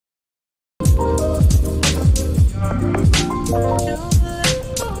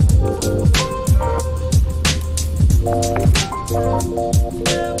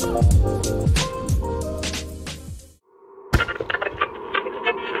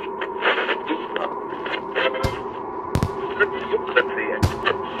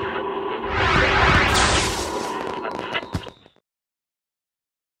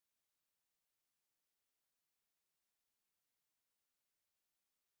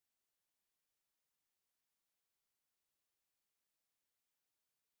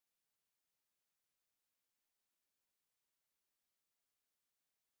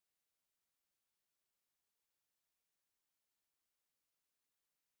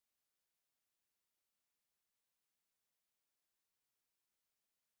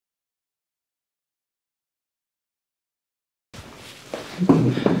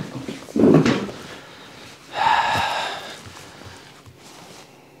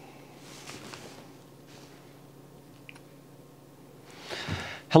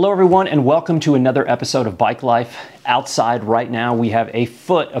Hello everyone and welcome to another episode of Bike Life. Outside right now we have a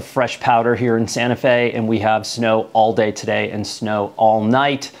foot of fresh powder here in Santa Fe and we have snow all day today and snow all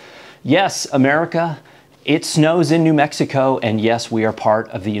night. Yes, America, it snows in New Mexico and yes, we are part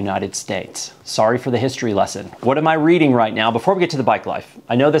of the United States. Sorry for the history lesson. What am I reading right now? Before we get to the Bike Life,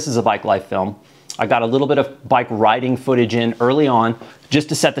 I know this is a Bike Life film. I got a little bit of bike riding footage in early on just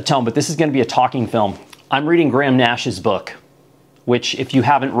to set the tone, but this is going to be a talking film. I'm reading Graham Nash's book, which if you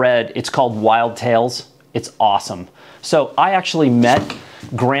haven't read, it's called Wild Tales. It's awesome. So I actually met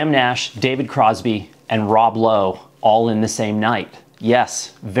Graham Nash, David Crosby, and Rob Lowe all in the same night.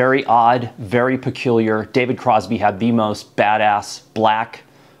 Yes, very odd, very peculiar. David Crosby had the most badass black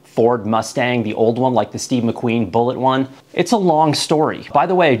Ford Mustang, the old one, like the Steve McQueen Bullet one. It's a long story. By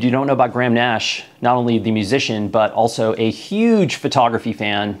the way, if you don't know about Graham Nash, not only the musician, but also a huge photography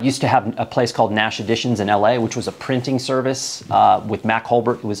fan. Used to have a place called Nash Editions in LA, which was a printing service with Mac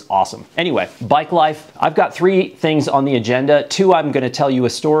Holbert. It was awesome. Anyway, Bike Life. I've got 3 things on the agenda. 2, I'm gonna tell you a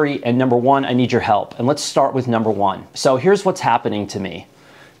story, and number 1, I need your help. And let's start with number 1. So here's what's happening to me.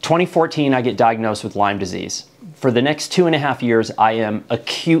 2014, I get diagnosed with Lyme disease. For the next 2.5 years, I am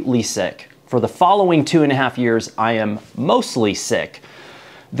acutely sick. For the following 2.5 years, I am mostly sick.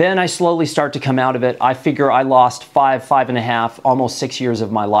 Then I slowly start to come out of it. I figure I lost 5.5, almost 6 years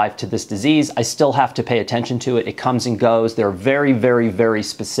of my life to this disease. I still have to pay attention to it. It comes and goes. There are very, very, very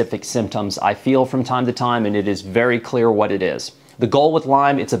specific symptoms I feel from time to time, and it is very clear what it is. The goal with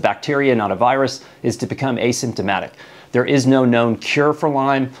Lyme, it's a bacteria, not a virus, is to become asymptomatic. There is no known cure for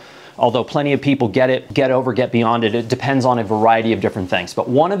Lyme. Although plenty of people get it, get over, get beyond it. It depends on a variety of different things. But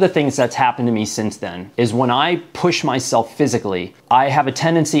one of the things that's happened to me since then is when I push myself physically, I have a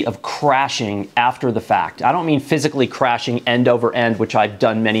tendency of crashing after the fact. I don't mean physically crashing end over end, which I've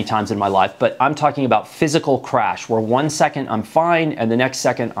done many times in my life, but I'm talking about physical crash, where 1 second I'm fine and the next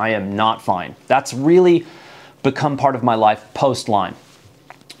second I am not fine. That's really become part of my life post-Lyme.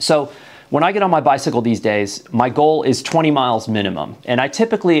 So when I get on my bicycle these days, my goal is 20 miles minimum. And I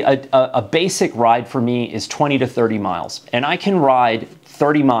typically, a basic ride for me is 20 to 30 miles. And I can ride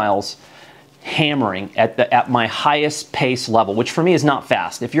 30 miles hammering at my highest pace level, which for me is not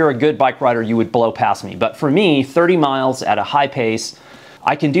fast. If you're a good bike rider, you would blow past me. But for me, 30 miles at a high pace,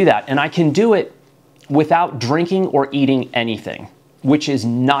 I can do that. And I can do it without drinking or eating anything, which is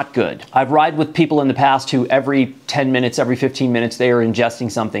not good. I've ride with people in the past who every 10 minutes, every 15 minutes, they are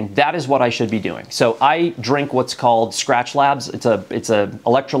ingesting something. That is what I should be doing. So I drink what's called Scratch Labs. It's a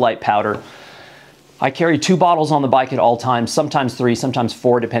electrolyte powder. I carry 2 bottles on the bike at all times, sometimes 3, sometimes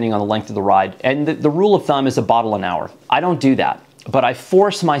 4, depending on the length of the ride. And the rule of thumb is a bottle an hour. I don't do that, but I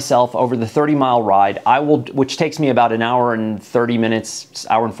force myself over the 30-mile ride, which takes me about an hour and 30 minutes,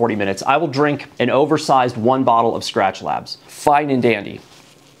 hour and 40 minutes, I will drink an oversized 1 bottle of Scratch Labs. Fine and dandy.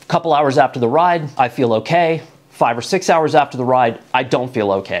 A couple hours after the ride, I feel okay. 5 or 6 hours after the ride, I don't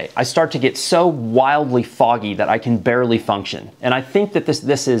feel okay. I start to get so wildly foggy that I can barely function. And I think that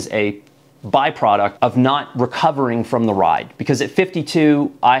this is a byproduct of not recovering from the ride, because at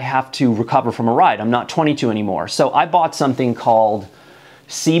 52 I have to recover from a ride. I'm not 22 anymore. So I bought something called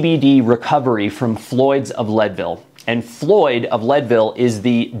CBD Recovery from Floyd's of Leadville. And Floyd of Leadville is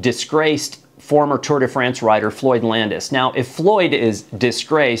the disgraced former Tour de France rider Floyd Landis. Now, if Floyd is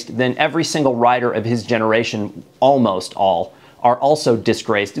disgraced, then every single rider of his generation, almost all, are also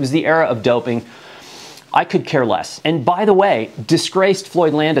disgraced. It was the era of doping. I could care less. And by the way, disgraced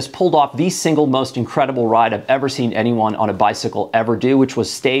Floyd Landis pulled off the single most incredible ride I've ever seen anyone on a bicycle ever do, which was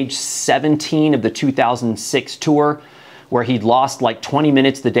stage 17 of the 2006 tour, where he'd lost like 20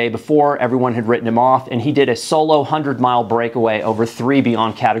 minutes the day before, everyone had written him off, and he did a solo 100-mile breakaway over 3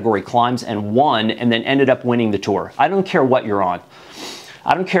 beyond category climbs and won, and then ended up winning the tour. I don't care what you're on.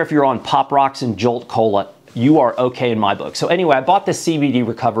 I don't care if you're on Pop Rocks and Jolt Cola. You are okay in my book. So anyway, I bought this CBD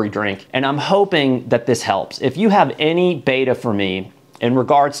recovery drink, and I'm hoping that this helps. If you have any beta for me in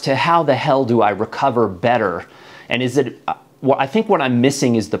regards to how the hell do I recover better, and is it, well, I think what I'm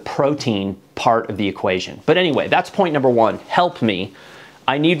missing is the protein part of the equation. But anyway, that's point number 1. Help me.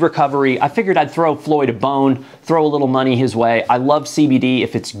 I need recovery. I figured I'd throw Floyd a bone, throw a little money his way. I love CBD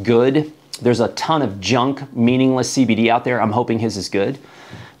if it's good. There's a ton of junk, meaningless CBD out there. I'm hoping his is good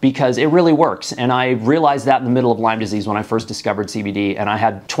because it really works. And I realized that in the middle of Lyme disease when I first discovered CBD, and I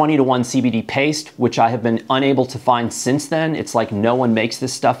had 20-to-1 CBD paste, which I have been unable to find since then. It's like no one makes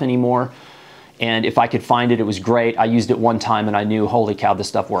this stuff anymore. And if I could find it, it was great. I used it one time and I knew, holy cow, this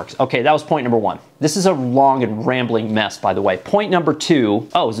stuff works. Okay, that was point number 1. This is a long and rambling mess, by the way. Point number 2,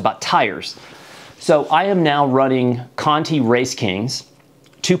 it was about tires. So I am now running Conti Race Kings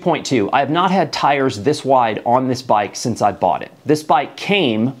 2.2. I have not had tires this wide on this bike since I bought it. This bike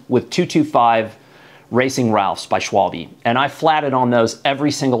came with 225 Racing Ralphs by Schwalbe, and I flatted on those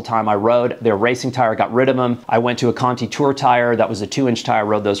every single time I rode. They're racing tire, got rid of them. I went to a Conti Tour tire that was a 2-inch tire,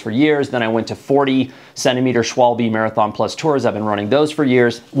 rode those for years. Then I went to 40-centimeter Schwalbe Marathon Plus Tours. I've been running those for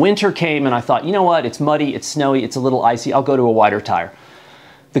years. Winter came and I thought, you know what? It's muddy, it's snowy, it's a little icy. I'll go to a wider tire.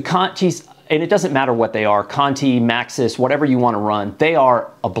 The Contis, and it doesn't matter what they are, Conti, Maxxis, whatever you want to run, they are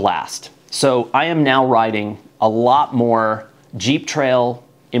a blast. So I am now riding a lot more Jeep Trail,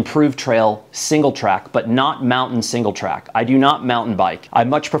 improved trail, single track, but not mountain single track. I do not mountain bike. I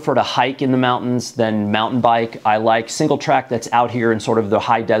much prefer to hike in the mountains than mountain bike. I like single track that's out here in sort of the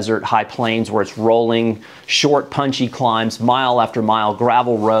high desert, high plains where it's rolling, short, punchy climbs, mile after mile,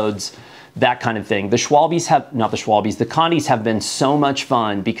 gravel roads, that kind of thing. The Schwalbes have, not the Schwalbes, the Contis have been so much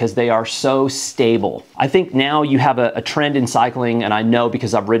fun because they are so stable. I think now you have a trend in cycling, and I know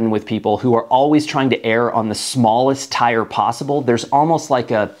because I've ridden with people who are always trying to err on the smallest tire possible. There's almost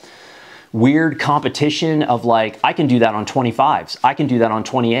like a weird competition of like, I can do that on 25s, I can do that on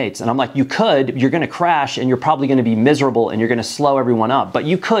 28s. And I'm like, you could, you're gonna crash and you're probably gonna be miserable and you're gonna slow everyone up. But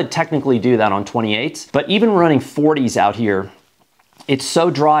you could technically do that on 28s. But even running 40s out here, it's so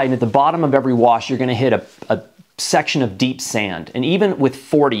dry, and at the bottom of every wash, you're gonna hit a section of deep sand. And even with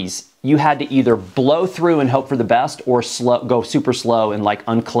 40s, you had to either blow through and hope for the best or go super slow and like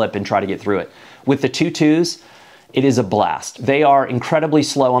unclip and try to get through it. With the 2.2s, it is a blast. They are incredibly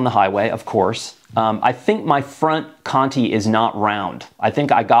slow on the highway, of course. I think my front Conti is not round. I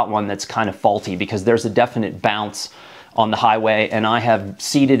think I got one that's kind of faulty because there's a definite bounce on the highway, and I have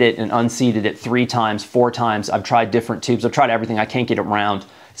seated it and unseated it 3 times, 4 times. I've tried different tubes. I've tried everything. I can't get it round.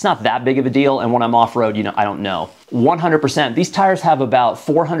 It's not that big of a deal, and when I'm off-road, you know, I don't know. 100%. These tires have about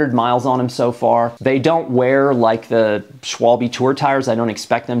 400 miles on them so far. They don't wear like the Schwalbe Tour tires. I don't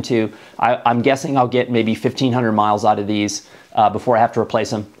expect them to. I'm guessing I'll get maybe 1,500 miles out of these before I have to replace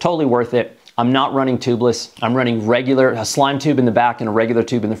them. Totally worth it. I'm not running tubeless. I'm running regular, a slime tube in the back and a regular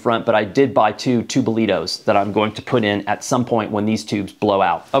tube in the front, but I did buy 2 Tubolitos that I'm going to put in at some point when these tubes blow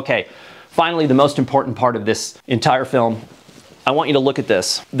out. Okay, finally, the most important part of this entire film, I want you to look at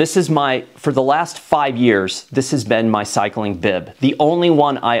this. This is for the last 5 years, this has been my cycling bib. The only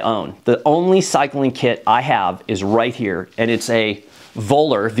one I own. The only cycling kit I have is right here, and it's a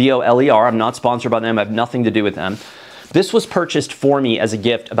Voler, V-O-L-E-R. I'm not sponsored by them. I have nothing to do with them. This was purchased for me as a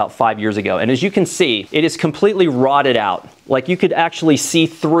gift about 5 years ago, and as you can see, it is completely rotted out. Like you could actually see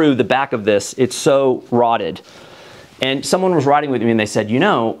through the back of this. It's so rotted. And someone was riding with me and they said, you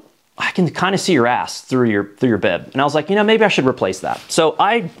know, I can kind of see your ass through your bib. And I was like, you know, maybe I should replace that. So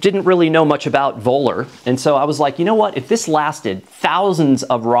I didn't really know much about Voler, and so I was like, you know what, if this lasted thousands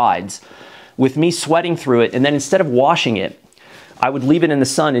of rides with me sweating through it, and then instead of washing it, I would leave it in the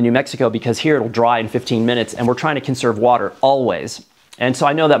sun in New Mexico because here it'll dry in 15 minutes, and we're trying to conserve water always. And so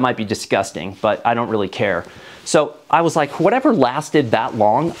I know that might be disgusting, but I don't really care. So I was like, whatever lasted that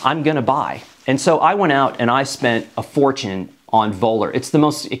long, I'm gonna buy. And so I went out and I spent a fortune on Voler. It's the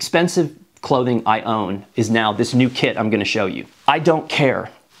most expensive clothing I own is now this new kit I'm gonna show you. I don't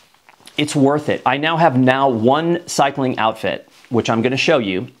care. It's worth it. I now have one cycling outfit, which I'm gonna show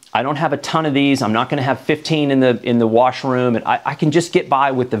you. I don't have a ton of these. I'm not gonna have 15 in the washroom, and I can just get by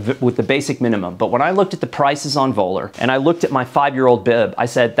with the basic minimum. But when I looked at the prices on Voler and I looked at my 5-year-old bib, I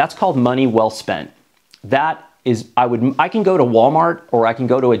said, that's called money well spent. That is, I can go to Walmart or I can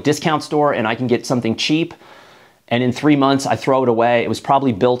go to a discount store and I can get something cheap, and in 3 months I throw it away. It was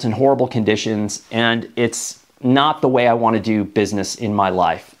probably built in horrible conditions, and it's not the way I wanna do business in my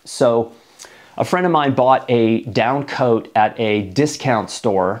life. So A friend of mine bought a down coat at a discount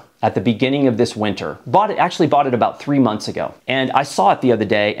store at the beginning of this winter. Actually bought it about 3 months ago. And I saw it the other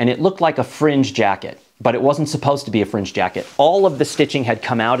day and it looked like a fringe jacket, but it wasn't supposed to be a fringe jacket. All of the stitching had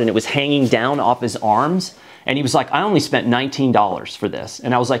come out and it was hanging down off his arms. And he was like, I only spent $19 for this.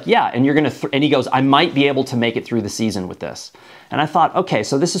 And I was like, yeah, and you're gonna, and he goes, I might be able to make it through the season with this. And I thought, okay,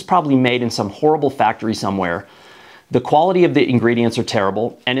 so this is probably made in some horrible factory somewhere. The quality of the ingredients are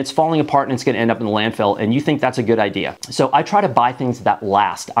terrible and it's falling apart and it's gonna end up in the landfill, and you think that's a good idea. So I try to buy things that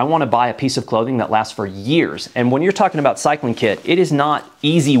last. I wanna buy a piece of clothing that lasts for years. And when you're talking about cycling kit, it is not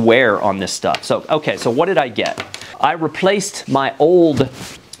easy wear on this stuff. So, okay, so what did I get? I replaced my old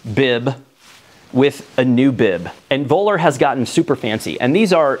bib with a new bib. And Voler has gotten super fancy. And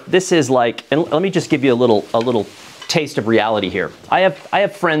this is like, and let me just give you a little taste of reality here. I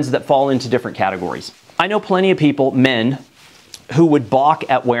have friends that fall into different categories. I know plenty of people, men, who would balk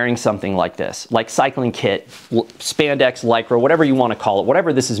at wearing something like this, like cycling kit, spandex, lycra, whatever you want to call it,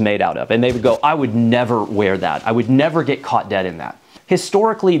 whatever this is made out of. And they would go, I would never wear that. I would never get caught dead in that.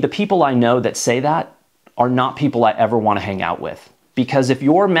 Historically, the people I know that say that are not people I ever want to hang out with. Because if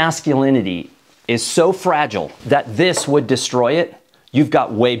your masculinity is so fragile that this would destroy it, you've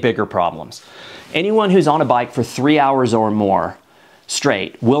got way bigger problems. Anyone who's on a bike for 3 hours or more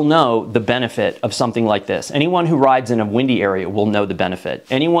straight will know the benefit of something like this. Anyone who rides in a windy area will know the benefit.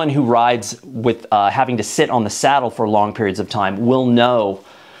 Anyone who rides with having to sit on the saddle for long periods of time will know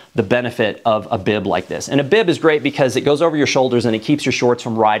the benefit of a bib like this. And a bib is great because it goes over your shoulders and it keeps your shorts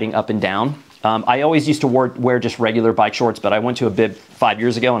from riding up and down. I always used to wear just regular bike shorts, but I went to a bib 5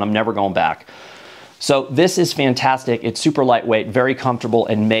 years ago and I'm never going back. So this is fantastic. It's super lightweight, very comfortable,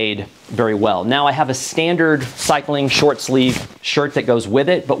 and made very well. Now I have a standard cycling short sleeve shirt that goes with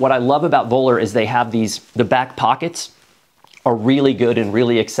it, but what I love about Voler is they have the back pockets are really good and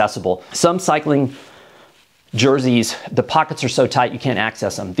really accessible. Some cycling jerseys, the pockets are so tight you can't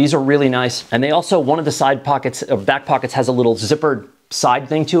access them. These are really nice. And they also, one of the side pockets, or back pockets, has a little zippered side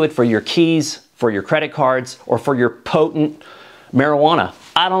thing to it for your keys, for your credit cards, or for your potent marijuana.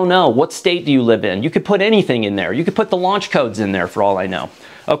 I don't know. What state do you live in? You could put anything in there. You could put the launch codes in there for all I know.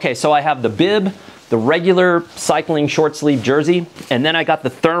 Okay, so I have the bib, the regular cycling short sleeve jersey, and then I got the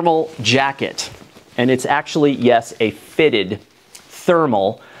thermal jacket. And it's actually, yes, a fitted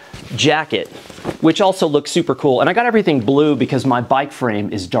thermal jacket, which also looks super cool. And I got everything blue because my bike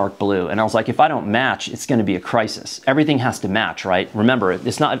frame is dark blue. And I was like, if I don't match, it's gonna be a crisis. Everything has to match, right? Remember,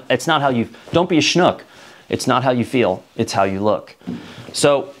 it's not how you, don't be a schnook. It's not how you feel, it's how you look.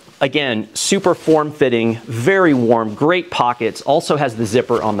 So again, super form-fitting, very warm, great pockets, also has the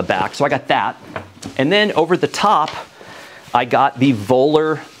zipper on the back, so I got that. And then over the top, I got the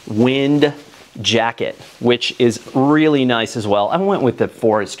Voler Wind jacket, which is really nice as well. I went with the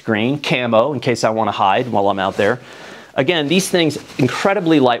forest green camo in case I want to hide while I'm out there. Again, these things,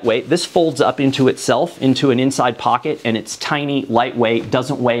 incredibly lightweight. This folds up into itself, into an inside pocket, and it's tiny, lightweight,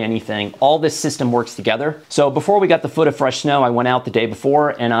 doesn't weigh anything. All this system works together. So before we got the foot of fresh snow, I went out the day before,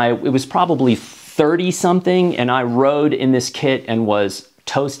 and it was probably 30 something, and I rode in this kit and was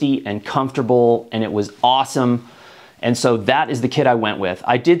toasty and comfortable, and it was awesome. And so that is the kit I went with.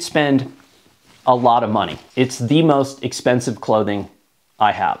 I did spend a lot of money. It's the most expensive clothing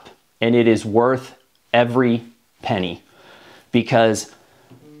I have, and it is worth every penny because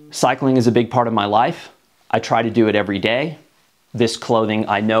cycling is a big part of my life. I try to do it every day. This clothing,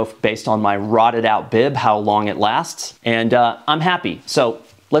 I know based on my rotted out bib, how long it lasts, and I'm happy. So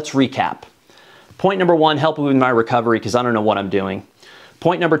let's recap. Point number one, help with my recovery because I don't know what I'm doing.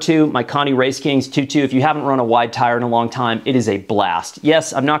 Point number two, my Conti Race Kings 2.2. If you haven't run a wide tire in a long time, it is a blast.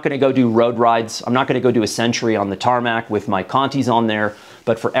 Yes, I'm not gonna go do road rides. I'm not gonna go do a century on the tarmac with my Contis on there,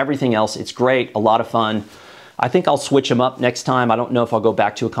 but for everything else, it's great, a lot of fun. I think I'll switch them up next time. I don't know if I'll go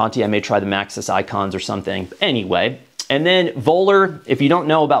back to a Conti. I may try the Maxxis Icons or something. Anyway, and then Voler, if you don't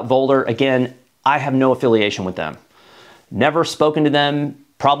know about Voler, again, I have no affiliation with them. Never spoken to them,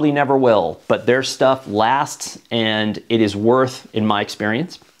 probably never will, but their stuff lasts and it is worth, in my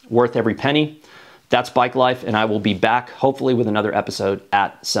experience, worth every penny. That's Bike Life, and I will be back hopefully with another episode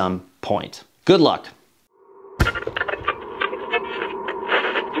at some point. Good luck.